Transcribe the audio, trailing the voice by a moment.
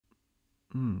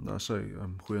I say,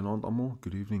 goeienaand almal,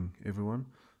 good evening everyone.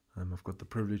 I've got the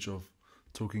privilege of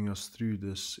talking us through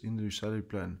this injury salary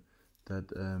plan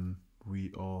that we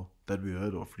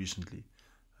heard of recently.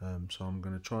 So I'm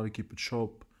gonna try to keep it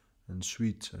sharp and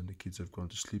sweet, and the kids have gone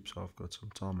to sleep, so I've got some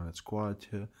time and it's quiet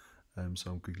here.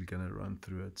 So I'm quickly gonna run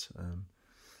through it.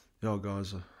 Yeah,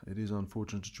 guys, it is an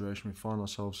unfortunate situation we find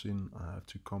ourselves in. I have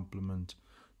to compliment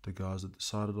the guys that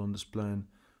decided on this plan.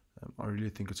 I really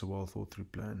think it's a well thought through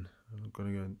plan. I'm not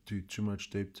going to go into too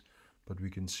much depth, but we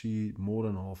can see more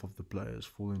than half of the players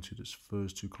fall into this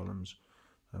first two columns,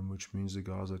 which means the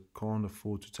guys that can't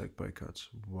afford to take pay cuts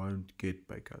won't get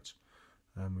pay cuts,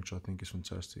 which I think is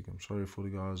fantastic. I'm sorry for the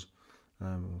guys,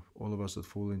 all of us that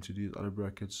fall into these other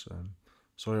brackets.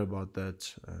 Sorry about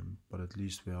that, but at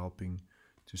least we're helping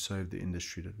to save the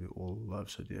industry that we all love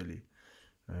so dearly.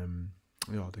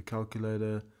 Yeah, the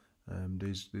calculator.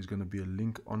 There's going to be a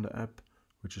link on the app,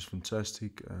 which is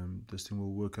fantastic. This thing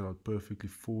will work out perfectly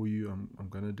for you. I'm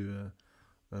going to do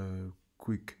a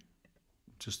quick,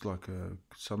 just like a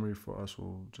summary for us,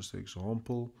 or just an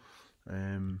example.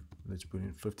 Let's put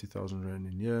in 50,000 Rand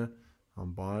in here.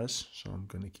 I'm biased, so I'm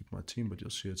going to keep my team, but you'll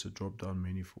see it's a drop-down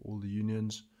menu for all the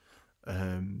unions.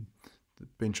 The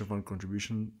pension fund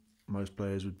contribution, most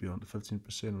players would be on the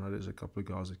 15%. I know there's a couple of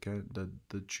guys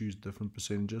that choose different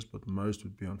percentages, but most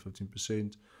would be on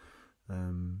 15%.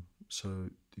 So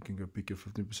you can go pick your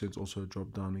 15%, also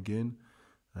drop down again.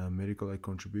 Medical aid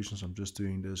contributions, I'm just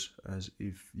doing this as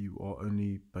if you are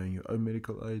only paying your own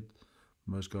medical aid.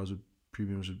 Most guys with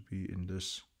premiums would be in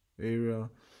this area.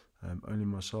 Only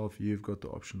myself, you've got the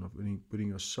option of putting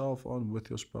yourself on with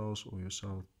your spouse, or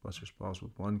yourself plus your spouse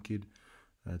with one kid.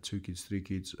 2 kids, 3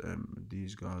 kids.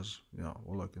 These guys, yeah,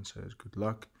 all I can say is good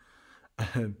luck.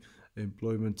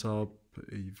 Employment type,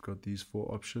 you've got these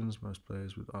 4 options. Most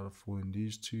players would either fall in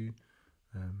these 2.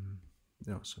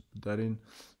 Yeah, so put that in.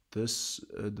 This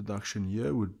deduction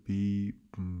here would be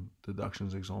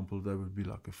deductions example. That would be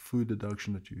like a food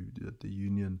deduction that the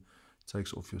union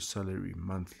takes off your salary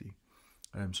monthly.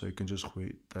 So you can just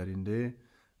put that in there,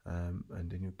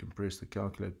 and then you can press the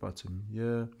calculate button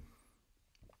here.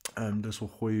 This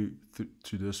will go you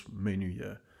to this menu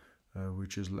here,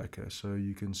 which is lekker. So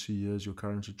you can see here's your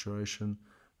current situation.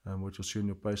 What you'll see on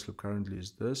your payslip currently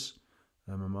is this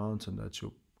amount, and that's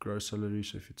your gross salary.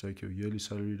 So if you take your yearly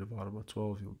salary divided by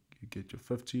 12, you get your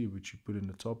 50, which you put in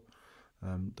the top.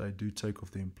 They do take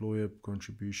off the employer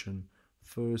contribution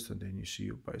first, and then you see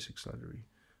your basic salary.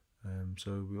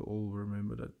 So we'll all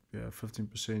remember that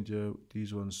 15% here.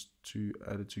 These ones two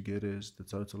added together is the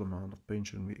total amount of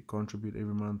pension we contribute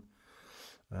every month.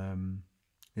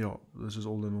 Yeah, this is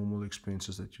all the normal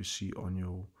expenses that you see on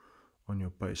your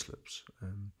pay slips.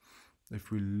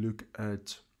 If we look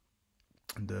at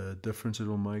the difference it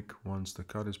will make once the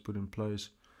cut is put in place,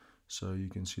 so you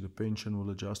can see the pension will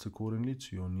adjust accordingly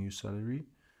to your new salary,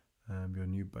 your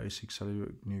new basic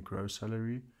salary, new gross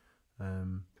salary.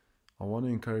 I want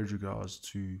to encourage you guys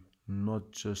to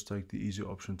not just take the easy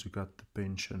option to cut the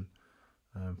pension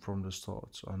from the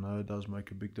start. So I know it does make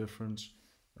a big difference,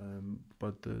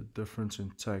 but the difference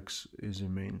in tax is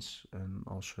immense, and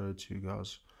I'll show it to you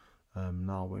guys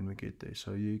now when we get there.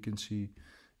 So you can see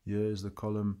here is the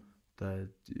column that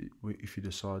if you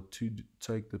decide to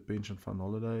take the pension fund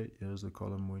holiday, here's the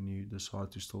column when you decide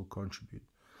to still contribute.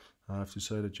 I have to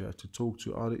say that you have to talk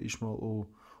to either Ishmael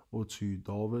or to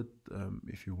David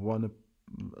if you want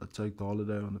to take the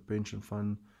holiday on the pension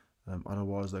fund.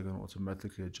 Otherwise, they're going to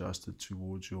automatically adjust it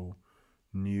towards your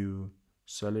new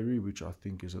salary, which I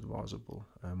think is advisable.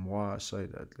 Why I say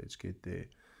that, let's get there.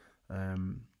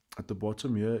 At the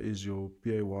bottom here is your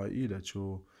PAYE, that's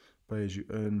your pay as you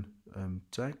earn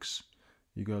tax.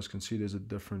 You guys can see there's a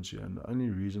difference here, and the only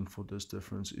reason for this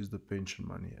difference is the pension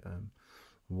money.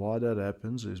 Why that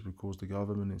happens is because the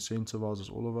government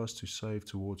incentivizes all of us to save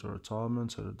towards our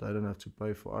retirement, so that they don't have to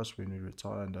pay for us when we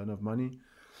retire and don't have money.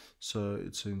 So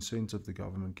it's an incentive the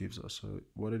government gives us. So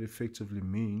what it effectively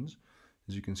means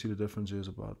is, you can see the difference here is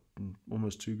about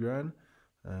almost 2 grand,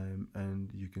 and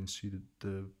you can see that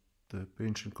the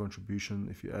pension contribution,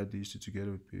 if you add these two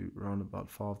together, would be around about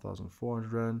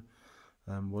 5,400 Rand.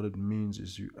 What it means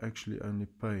is you're actually only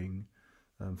paying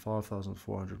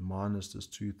 5,400 minus this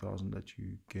 2,000 that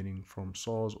you're getting from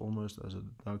SARS almost as a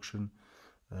deduction.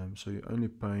 So you're only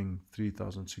paying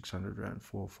 3,600 Rand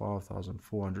for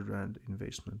 5,400 Rand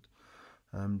investment.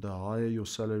 The higher your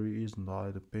salary is, and the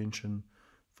higher the pension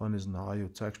fund is, and the higher your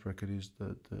tax bracket is,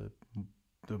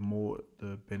 the more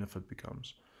the benefit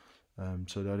becomes.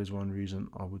 So that is one reason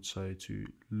I would say to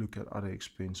look at other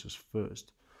expenses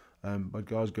first. But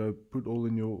guys, go put all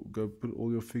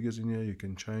your figures in here. You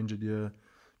can change it here,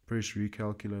 press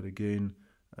recalculate again.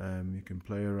 You can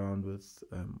play around with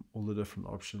all the different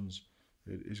options.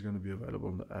 It is going to be available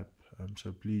on the app,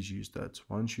 so please use that.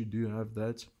 Once you do have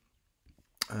that,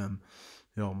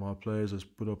 MyPlayers has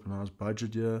put up a nice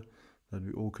budget here that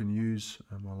we all can use.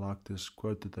 I like this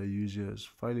quote that they use here: is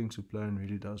failing to plan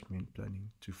really does mean planning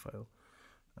to fail.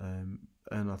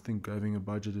 And I think having a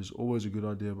budget is always a good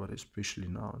idea, but especially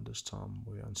now in this time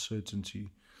where uncertainty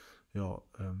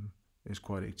is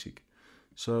quite hectic.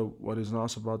 So what is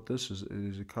nice about this is it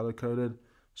is color coded.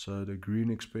 So the green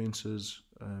expenses,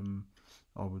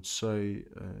 I would say,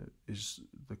 is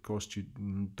the cost you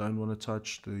don't want to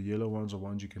touch. The yellow ones are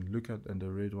ones you can look at, and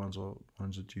the red ones are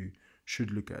ones that you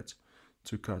should look at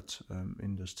to cut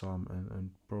in this time, and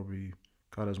probably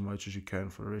cut as much as you can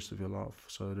for the rest of your life.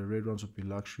 So the red ones would be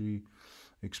luxury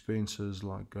expenses,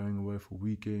 like going away for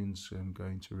weekends and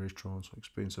going to restaurants or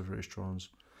expensive restaurants.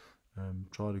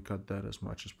 Try to cut that as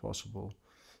much as possible.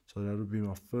 So that would be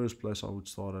my first place I would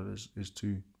start at, is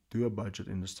to do a budget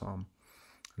in this time.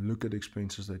 Look at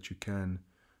expenses that you can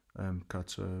cut.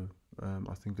 So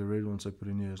I think the red ones I put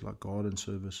in here is like garden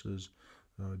services,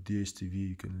 DSTV.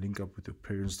 You can link up with your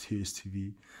parents'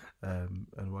 DSTV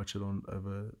and watch it on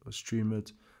over or stream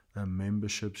it.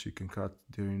 Memberships you can cut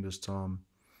during this time.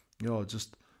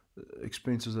 Just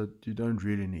expenses that you don't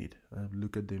really need.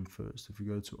 Look at them first. If you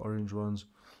go to orange ones,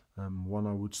 one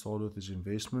I would start with is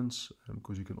investments,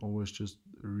 because you can always just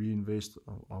reinvest.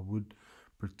 I would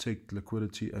protect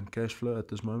liquidity and cash flow at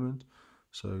this moment.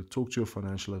 So talk to your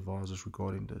financial advisors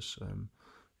regarding this.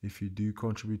 If you do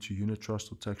contribute to unit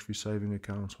trust or tax-free saving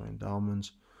accounts or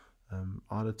endowments,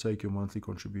 either take your monthly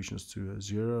contributions to a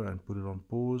zero and put it on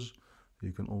pause.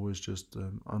 You can always just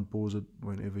unpause it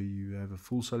whenever you have a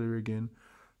full salary again,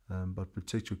 but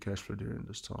protect your cash flow during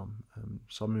this time.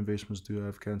 Some investments do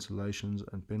have cancellations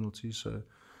and penalties, so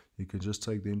you can just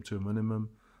take them to a minimum,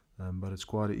 but it's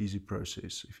quite an easy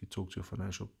process. If you talk to your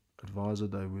financial advisor,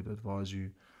 they would advise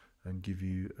you and give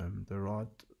you the right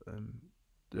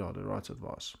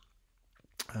advice.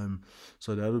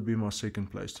 So that would be my second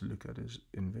place to look at, is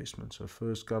investment. So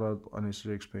first, cut out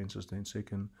unnecessary expenses. Then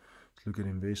second, look at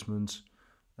investments,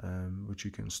 which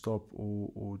you can stop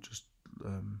or just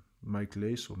make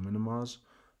less or minimize.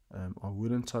 I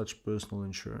wouldn't touch personal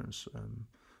insurance,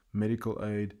 medical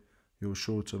aid, your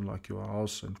short-term like your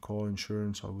house and car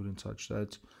insurance. I wouldn't touch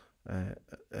that,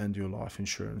 and your life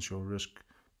insurance, your risk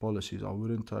policies. I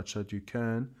wouldn't touch that. You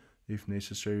can, if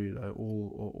necessary. They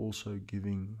all are also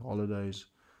giving holidays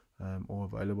or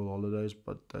available holidays,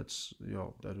 but that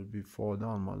would be far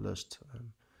down my list.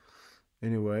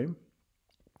 Anyway,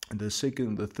 the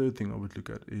third thing I would look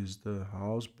at is the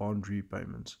house bond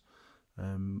repayments.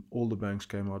 All the banks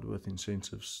came out with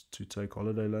incentives to take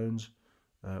holiday loans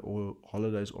or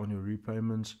holidays on your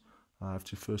repayments. I have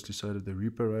to firstly say that the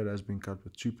repo rate has been cut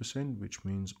with 2%, which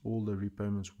means all the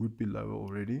repayments would be lower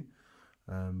already.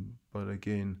 But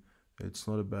again, it's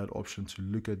not a bad option to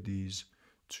look at these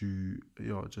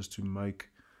just to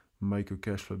make your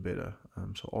cash flow better.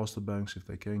 So ask the banks if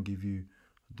they can give you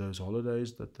those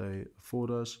holidays that they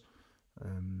afford us.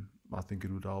 I think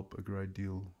it would help a great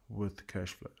deal with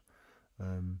cash flow.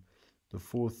 The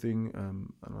fourth thing,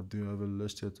 and I do have a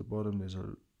list here at the bottom.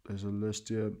 There's a list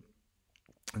here.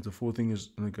 And the fourth thing is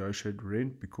negotiate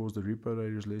rent, because the repo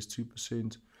rate is less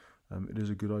 2%. It is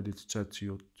a good idea to chat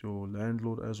to your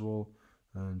landlord as well,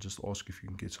 and just ask if you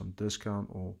can get some discount,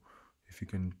 or if you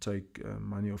can take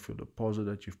money off your deposit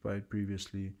that you've paid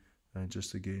previously, and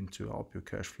just again to help your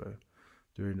cash flow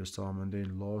during this time. And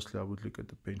then lastly, I would look at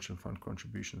the pension fund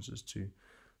contributions, is to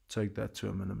take that to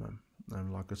a minimum.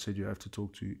 And like I said, you have to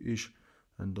talk to Ish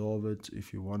and David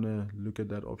if you want to look at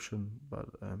that option, but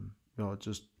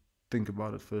just think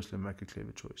about it firstly and make a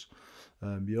clever choice.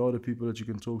 The people that you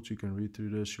can talk to, you can read through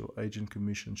this. Your agent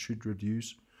commission should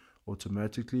reduce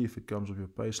automatically if it comes with your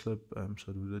payslip,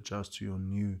 so it would adjust to your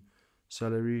new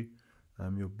salary.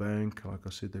 Your bank, like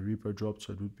I said, the repo dropped,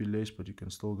 so it would be less, but you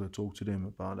can still go talk to them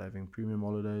about having premium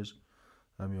holidays.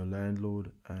 Your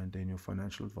landlord, and then your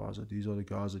financial advisor. These are the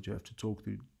guys that you have to talk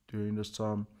to during this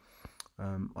time.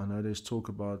 I know there's talk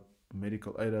about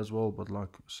medical aid as well, but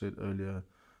like I said earlier,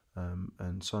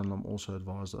 and Sanlam also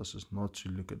advised us is not to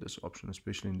look at this option,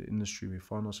 especially in the industry we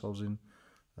find ourselves in.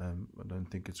 I don't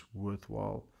think it's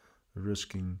worthwhile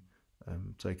risking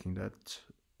taking that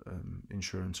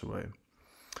insurance away.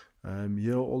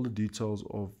 Here are all the details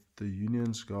of the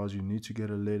unions, guys. You need to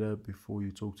get a letter before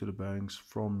you talk to the banks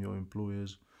from your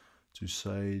employers to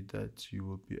say that you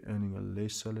will be earning a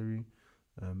less salary.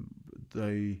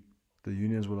 The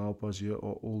unions will help us. Here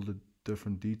are all the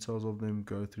different details of them.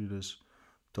 Go through this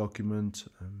document.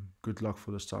 Good luck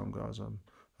for this time, guys.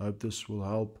 I hope this will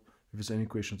help. If there's any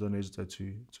questions, don't hesitate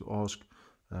to ask.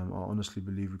 I honestly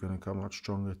believe we're going to come out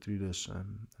stronger through this,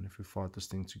 and if we fight this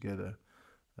thing together,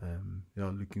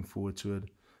 looking forward to it.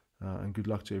 And good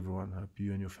luck to everyone. I hope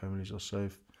you and your families are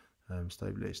safe.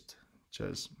 Stay blessed.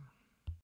 Cheers.